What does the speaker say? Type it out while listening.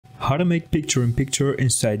how to make picture-in-picture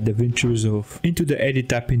inside Davinci Resolve. Into the Edit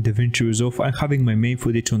tab in Davinci Resolve, I'm having my main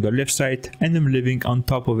footage on the left side and I'm leaving on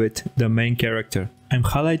top of it the main character. I'm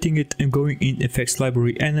highlighting it and going in Effects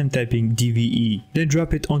Library and I'm typing DVE. Then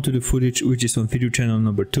drop it onto the footage which is on video channel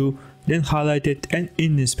number 2. Then highlight it and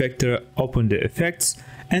in Inspector open the effects,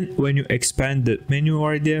 and when you expand the menu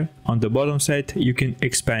right there on the bottom side, you can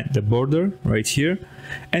expand the border right here,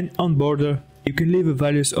 and on border you can leave the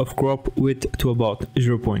values of crop width to about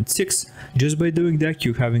 0.6. Just by doing that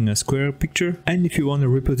you're having a square picture, and if you want to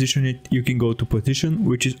reposition it you can go to position,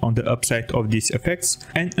 which is on the upside of these effects,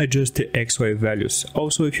 and adjust the XY values.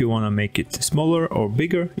 Also, if you want to make it smaller or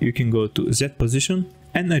bigger you can go to Z position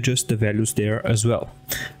and adjust the values there as well.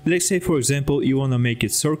 Let's say for example you want to make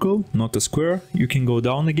it circle, not a square. You can go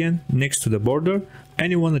down again next to the border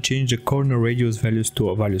and you want to change the corner radius values to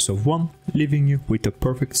a values of 1, leaving you with a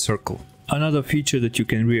perfect circle. Another feature that you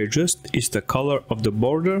can readjust is the color of the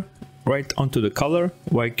border. Right onto the color,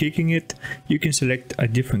 while clicking it you can select a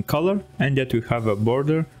different color and that will have a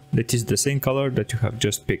border that is the same color that you have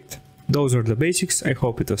just picked. Those are the basics. I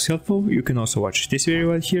hope it was helpful. You can also watch this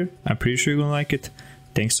video right here. I'm pretty sure you're gonna like it.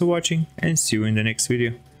 Thanks for watching and see you in the next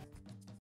video.